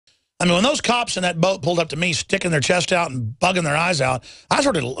I mean, when those cops in that boat pulled up to me, sticking their chest out and bugging their eyes out, I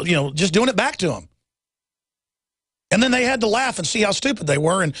started, just doing it back to them. And then they had to laugh and see how stupid they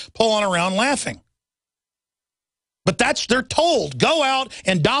were and pull on around laughing. But they're told, go out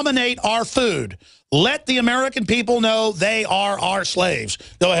and dominate our food. Let the American people know they are our slaves.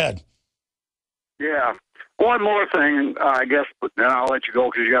 Go ahead. Yeah. One more thing, I guess, but then I'll let you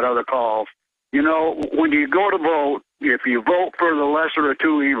go because you got other calls. When you go to vote, if you vote for the lesser of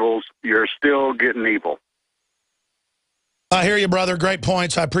two evils, you're still getting evil. I hear you, brother. Great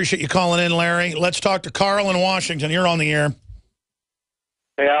points. I appreciate you calling in, Larry. Let's talk to Carl in Washington. You're on the air.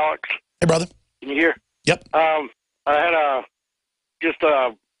 Hey, Alex. Hey, brother. Can you hear? Yep. I had just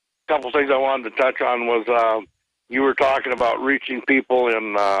a couple things I wanted to touch on was you were talking about reaching people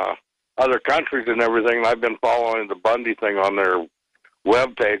in other countries and everything. And I've been following the Bundy thing on their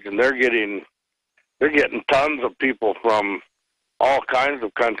webpage, and they're getting tons of people from all kinds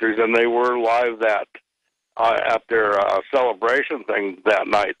of countries, and they were live at their celebration thing that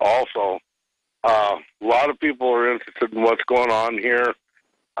night also. A lot of people are interested in what's going on here.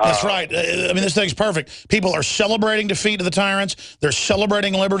 That's right. I mean, this thing's perfect. People are celebrating defeat of the tyrants. They're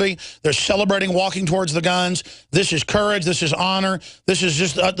celebrating liberty. They're celebrating walking towards the guns. This is courage. This is honor. This is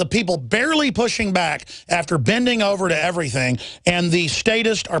just the people barely pushing back after bending over to everything. And the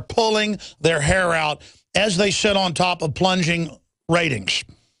statists are pulling their hair out as they sit on top of plunging ratings.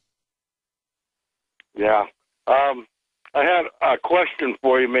 Yeah. I had a question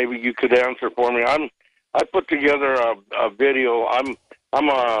for you. Maybe you could answer for me. I put together a video. I'm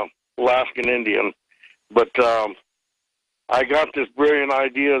a Alaskan Indian, but I got this brilliant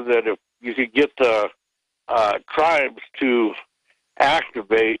idea that if you could get the tribes to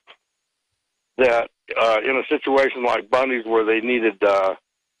activate that in a situation like Bundy's where they needed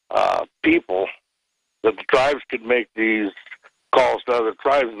people, that the tribes could make these calls to other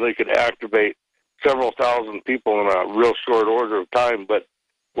tribes and they could activate several thousand people in a real short order of time. But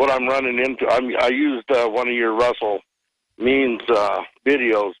what I'm running into, I used one of your Russell Means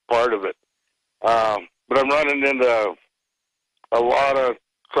videos, part of it. But I'm running into a lot of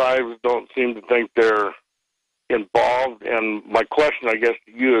tribes don't seem to think they're involved. And my question, I guess,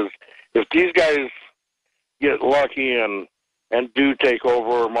 to you is, if these guys get lucky and do take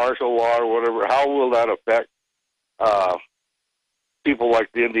over martial law or whatever, how will that affect people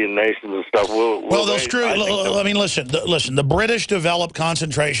like the Indian nations and stuff? Well, they'll screw. I mean, listen. The British developed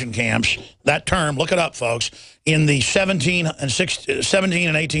concentration camps. That term, look it up, folks. In the 17 and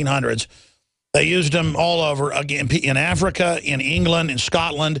 1800s, they used them all over again in Africa, in England, in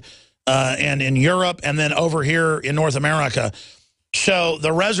Scotland, and in Europe, and then over here in North America. So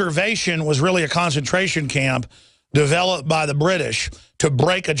the reservation was really a concentration camp developed by the British to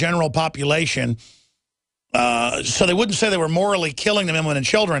break a general population. So they wouldn't say they were morally killing the women and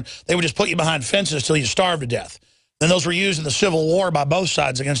children. They would just put you behind fences till you starved to death. Then those were used in the Civil War by both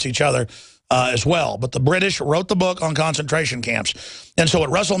sides against each other as well. But the British wrote the book on concentration camps. And so what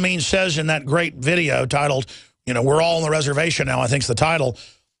Russell Means says in that great video titled, We're All on the Reservation Now, I think's the title,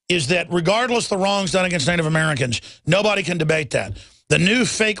 is that regardless of the wrongs done against Native Americans, nobody can debate that. The new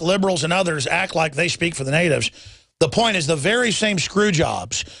fake liberals and others act like they speak for the natives. The point is the very same screw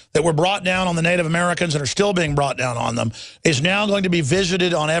jobs that were brought down on the Native Americans and are still being brought down on them is now going to be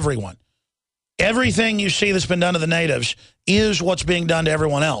visited on everyone. Everything you see that's been done to the natives is what's being done to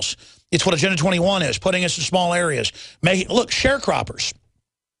everyone else. It's what Agenda 21 is, putting us in small areas. Look, sharecroppers.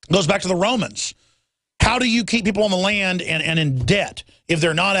 Goes back to the Romans. How do you keep people on the land and in debt if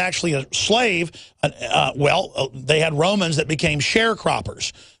they're not actually a slave? They had Romans that became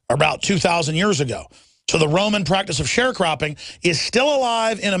sharecroppers about 2,000 years ago. So the Roman practice of sharecropping is still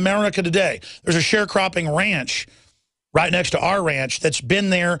alive in America today. There's a sharecropping ranch right next to our ranch that's been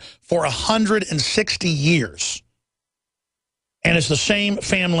there for 160 years. And it's the same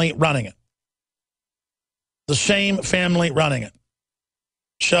family running it. The same family running it.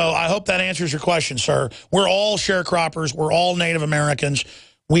 So I hope that answers your question, sir. We're all sharecroppers. We're all Native Americans.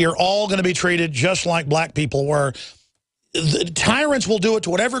 We are all going to be treated just like black people were. The tyrants will do it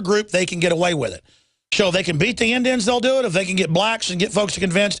to whatever group they can get away with it. So if they can beat the Indians, they'll do it. If they can get blacks and get folks to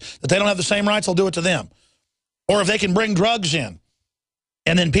convinced that they don't have the same rights, they'll do it to them. Or if they can bring drugs in,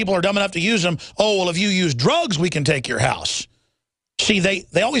 and then people are dumb enough to use them, oh, well, if you use drugs, we can take your house. See,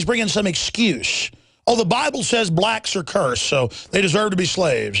 they always bring in some excuse. Oh, the Bible says blacks are cursed, so they deserve to be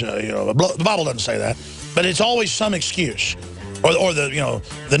slaves. The Bible doesn't say that, but it's always some excuse. Or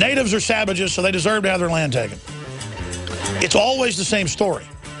the natives are savages, so they deserve to have their land taken. It's always the same story.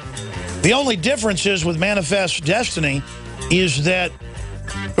 The only difference is with Manifest Destiny is that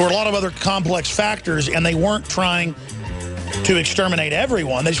there were a lot of other complex factors, and they weren't trying to exterminate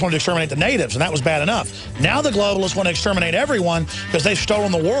everyone. They just wanted to exterminate the natives, and that was bad enough. Now the globalists want to exterminate everyone because they've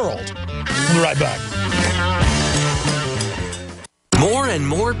stolen the world. We'll be right back. More and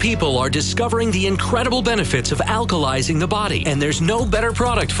more people are discovering the incredible benefits of alkalizing the body, and there's no better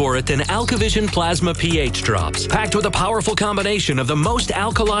product for it than AlkaVision Plasma pH Drops. Packed with a powerful combination of the most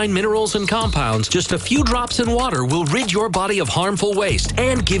alkaline minerals and compounds, just a few drops in water will rid your body of harmful waste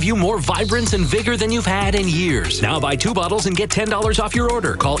and give you more vibrance and vigor than you've had in years. Now buy 2 bottles and get $10 off your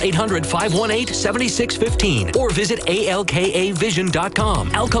order. Call 800-518-7615 or visit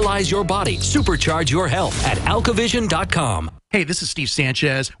alkavision.com. Alkalize your body. Supercharge your health at alkavision.com. Hey, this is Steve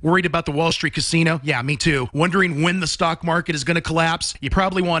Sanchez. Worried about the Wall Street casino? Yeah, me too. Wondering when the stock market is going to collapse? You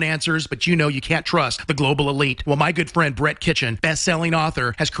probably want answers, but you know you can't trust the global elite. Well, my good friend Brett Kitchen, best-selling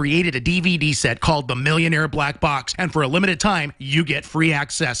author, has created a DVD set called The Millionaire Black Box, and for a limited time, you get free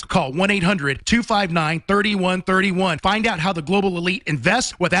access. Call 1-800-259-3131. Find out how the global elite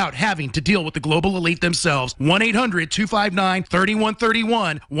invests without having to deal with the global elite themselves.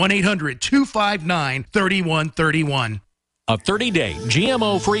 1-800-259-3131. 1-800-259-3131. A 30-day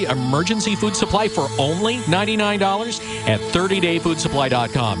GMO-free emergency food supply for only $99 at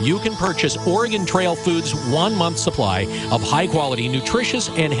 30dayfoodsupply.com. You can purchase Oregon Trail Foods' 1-month supply of high-quality, nutritious,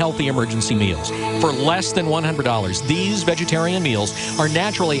 and healthy emergency meals. For less than $100, these vegetarian meals are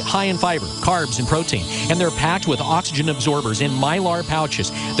naturally high in fiber, carbs, and protein, and they're packed with oxygen absorbers in Mylar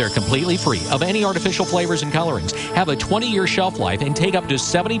pouches. They're completely free of any artificial flavors and colorings, have a 20-year shelf life, and take up to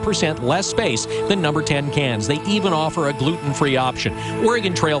 70% less space than number 10 cans. They even offer a gluten-free option.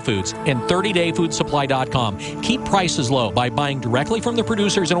 Oregon Trail Foods and 30dayfoodsupply.com keep prices low by buying directly from the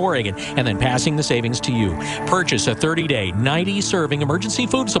producers in Oregon and then passing the savings to you. Purchase a 30-day, 90-serving emergency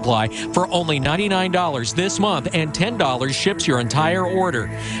food supply for only $99 this month, and $10 ships your entire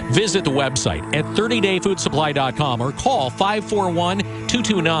order. Visit the website at 30dayfoodsupply.com or call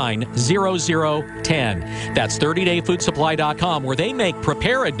 541-229-0010. That's 30dayfoodsupply.com, where they make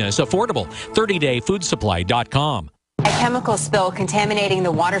preparedness affordable. 30dayfoodsupply.com. A chemical spill contaminating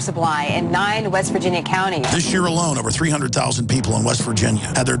the water supply in 9 West Virginia counties. This year alone, over 300,000 people in West Virginia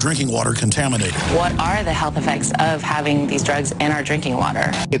had their drinking water contaminated. What are the health effects of having these drugs in our drinking water?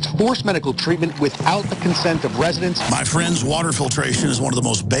 It's forced medical treatment without the consent of residents. My friends, water filtration is one of the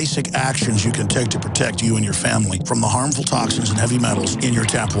most basic actions you can take to protect you and your family from the harmful toxins and heavy metals in your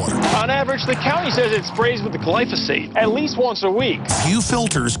tap water. On average, the county says it sprays with the glyphosate at least once a week. Few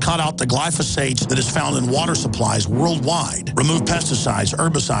filters cut out the glyphosate that is found in water supplies worldwide. Remove pesticides,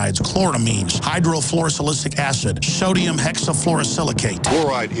 herbicides, chloramines, hydrofluorosilicic acid, sodium hexafluorosilicate.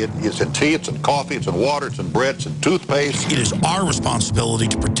 Fluoride is in tea, it's in coffee, it's in water, it's in bread, it's in toothpaste. It is our responsibility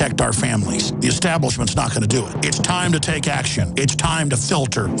to protect our families. The establishment's not going to do it. It's time to take action. It's time to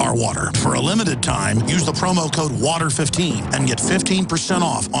filter our water. For a limited time, use the promo code WATER15 and get 15%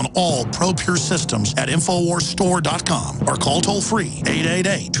 off on all ProPure systems at InfoWarsStore.com or call toll-free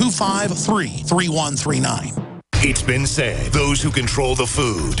 888-253-3139. It's been said, those who control the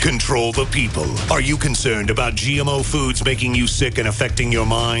food control the people. Are you concerned about GMO foods making you sick and affecting your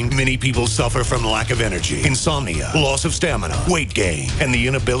mind? Many people suffer from lack of energy, insomnia, loss of stamina, weight gain, and the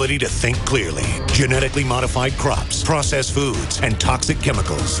inability to think clearly. Genetically modified crops, processed foods, and toxic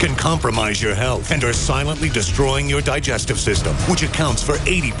chemicals can compromise your health and are silently destroying your digestive system, which accounts for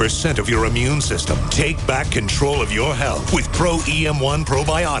 80% of your immune system. Take back control of your health with Pro EM1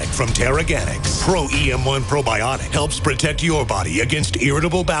 Probiotic from Terraganics. Pro EM1 Probiotic helps protect your body against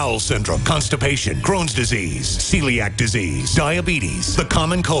irritable bowel syndrome, constipation, Crohn's disease, celiac disease, diabetes, the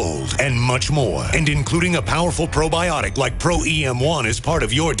common cold, and much more. And including a powerful probiotic like Pro EM1 as part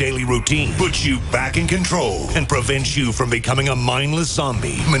of your daily routine puts you back in control and prevents you from becoming a mindless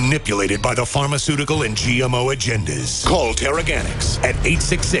zombie manipulated by the pharmaceutical and GMO agendas. Call Terraganics at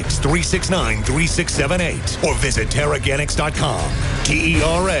 866-369-3678 or visit Terraganics.com.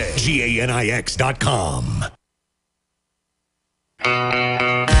 Terraganix.com.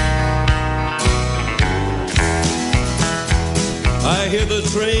 I hear the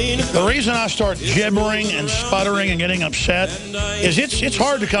train. The reason I start gibbering and sputtering and getting upset is it's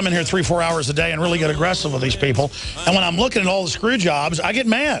hard to come in here 3-4 hours a day and really get aggressive with these people. And when I'm looking at all the screw jobs, I get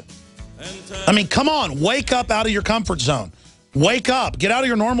mad. I mean, come on, wake up out of your comfort zone. Wake up. Get out of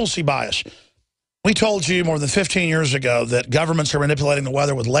your normalcy bias. We told you more than 15 years ago that governments are manipulating the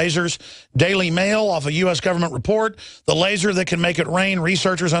weather with lasers. Daily Mail, off a U.S. government report, the laser that can make it rain,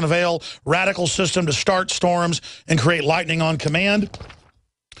 researchers unveil radical system to start storms and create lightning on command.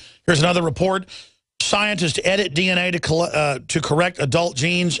 Here's another report. Scientists edit DNA to correct adult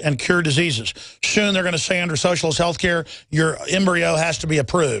genes and cure diseases. Soon they're going to say under socialist health care, your embryo has to be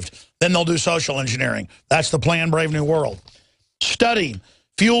approved. Then they'll do social engineering. That's the plan, Brave New World. study,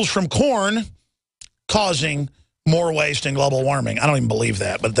 fuels from corn causing more waste and global warming. I don't even believe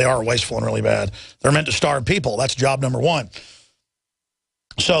that, but they are wasteful and really bad. They're meant to starve people. That's job number one.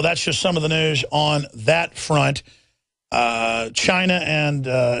 So that's just some of the news on that front. China and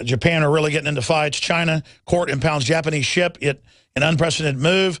Japan are really getting into fights. China court impounds Japanese ship. An unprecedented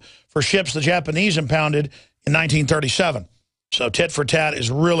move for ships the Japanese impounded in 1937. So tit for tat is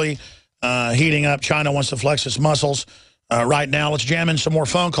really heating up. China wants to flex its muscles right now. Let's jam in some more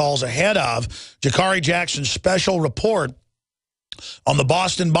phone calls ahead of Jakari Jackson's special report on the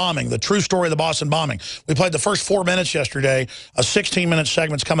Boston bombing, the true story of the Boston bombing. We played the first 4 minutes yesterday. A 16-minute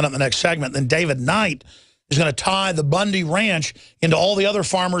segment's coming up in the next segment. Then David Knight is going to tie the Bundy Ranch into all the other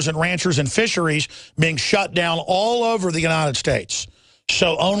farmers and ranchers and fisheries being shut down all over the United States.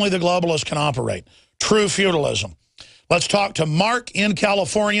 So only the globalists can operate. True feudalism. Let's talk to Mark in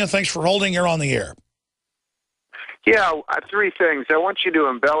California. Thanks for holding. You're on the air. Yeah, three things. I want you to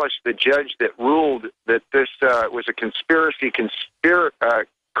embellish the judge that ruled that this was a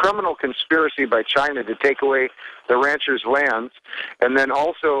criminal conspiracy by China to take away the ranchers' lands, and then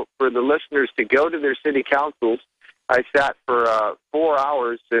also for the listeners to go to their city councils. I sat for 4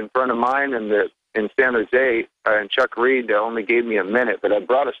 hours in front of mine in San Jose, and Chuck Reed only gave me a minute, but I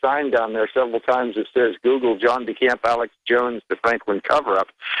brought a sign down there several times that says, Google John DeCamp, Alex Jones, the Franklin cover-up.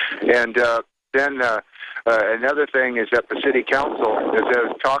 And then another thing is at the city council, as I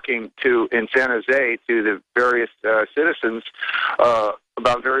was talking in San Jose to the various citizens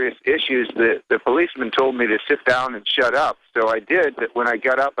about various issues, the policeman told me to sit down and shut up. So I did, but when I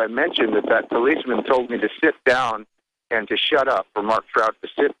got up, I mentioned that policeman told me to sit down and to shut up, for Mark Trout to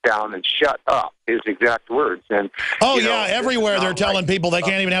sit down and shut up, his exact words. And everywhere they're telling people they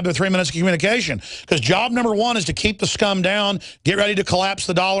can't even have their 3 minutes of communication. Because job number one is to keep the scum down, get ready to collapse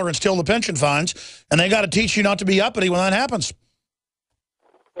the dollar and steal the pension funds, and they got to teach you not to be uppity when that happens.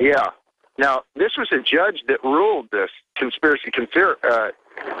 Yeah. Now, this was a judge that ruled this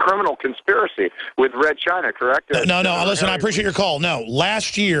criminal conspiracy with Red China, correct? No, listen, I appreciate your call. No,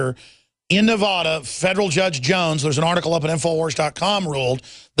 last year in Nevada, federal Judge Jones, there's an article up at Infowars.com, ruled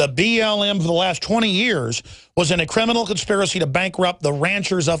the BLM for the last 20 years was in a criminal conspiracy to bankrupt the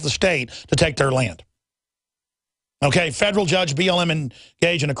ranchers of the state to take their land. Okay, federal Judge BLM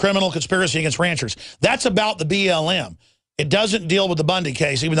engaged in a criminal conspiracy against ranchers. That's about the BLM. It doesn't deal with the Bundy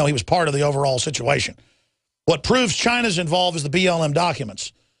case, even though he was part of the overall situation. What proves China's involved is the BLM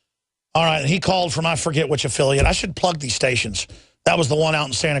documents. All right, he called from I forget which affiliate. I should plug these stations. That was the one out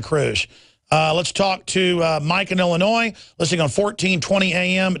in Santa Cruz. Let's talk to Mike in Illinois, listening on 1420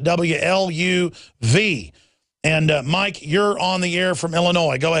 AM WLUV. And Mike, you're on the air from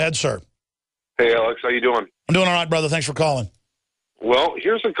Illinois. Go ahead, sir. Hey, Alex, how you doing? I'm doing all right, brother. Thanks for calling. Well,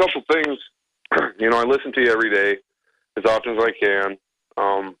 here's a couple things. I listen to you every day as often as I can.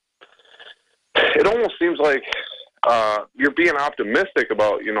 It almost seems like you're being optimistic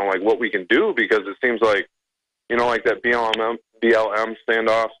about, like what we can do, because it seems like, like that BLM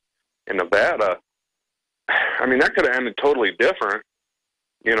standoff in Nevada. I mean, that could have ended totally different,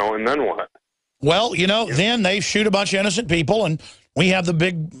 and then what? Well, then they shoot a bunch of innocent people, and we have the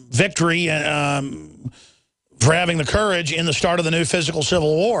big victory for having the courage in the start of the new physical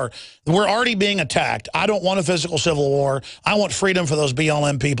civil war. We're already being attacked. I don't want a physical civil war. I want freedom for those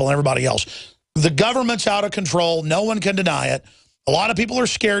BLM people and everybody else. The government's out of control. No one can deny it. A lot of people are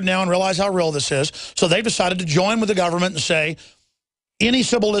scared now and realize how real this is, so they've decided to join with the government and say any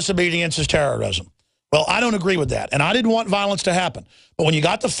civil disobedience is terrorism. Well, I don't agree with that, and I didn't want violence to happen. But when you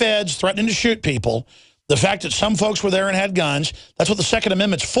got the feds threatening to shoot people, the fact that some folks were there and had guns, that's what the Second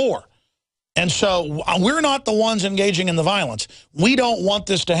Amendment's for. And so we're not the ones engaging in the violence. We don't want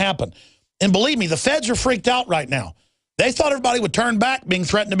this to happen. And believe me, the feds are freaked out right now. They thought everybody would turn back being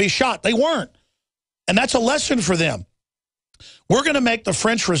threatened to be shot. They weren't. And that's a lesson for them. We're going to make the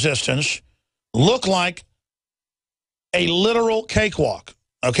French resistance look like a literal cakewalk,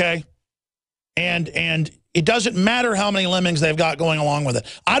 okay? And it doesn't matter how many lemmings they've got going along with it.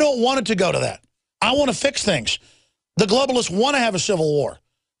 I don't want it to go to that. I want to fix things. The globalists want to have a civil war.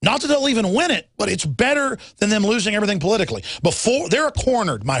 Not that they'll even win it, but it's better than them losing everything politically. Before they're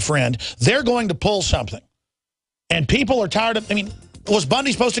cornered, my friend, they're going to pull something. And people are tired of, was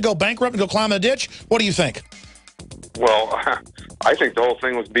Bundy supposed to go bankrupt and go climb a ditch? What do you think? Well, I think the whole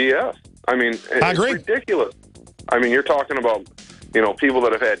thing was BS. I agree. It's ridiculous. You're talking about, people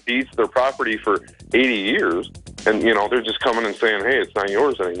that have had deeds to their property for 80 years, and, they're just coming and saying, hey, it's not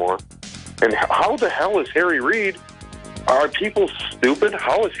yours anymore. And how the hell is Harry Reid? Are people stupid?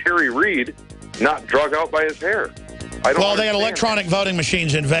 How is Harry Reid not drug out by his hair? Well, they got electronic voting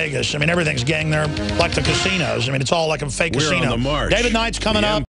machines in Vegas. I mean, everything's gang there like the casinos. I mean, it's all like a fake casino. On the march. David Knight's coming up.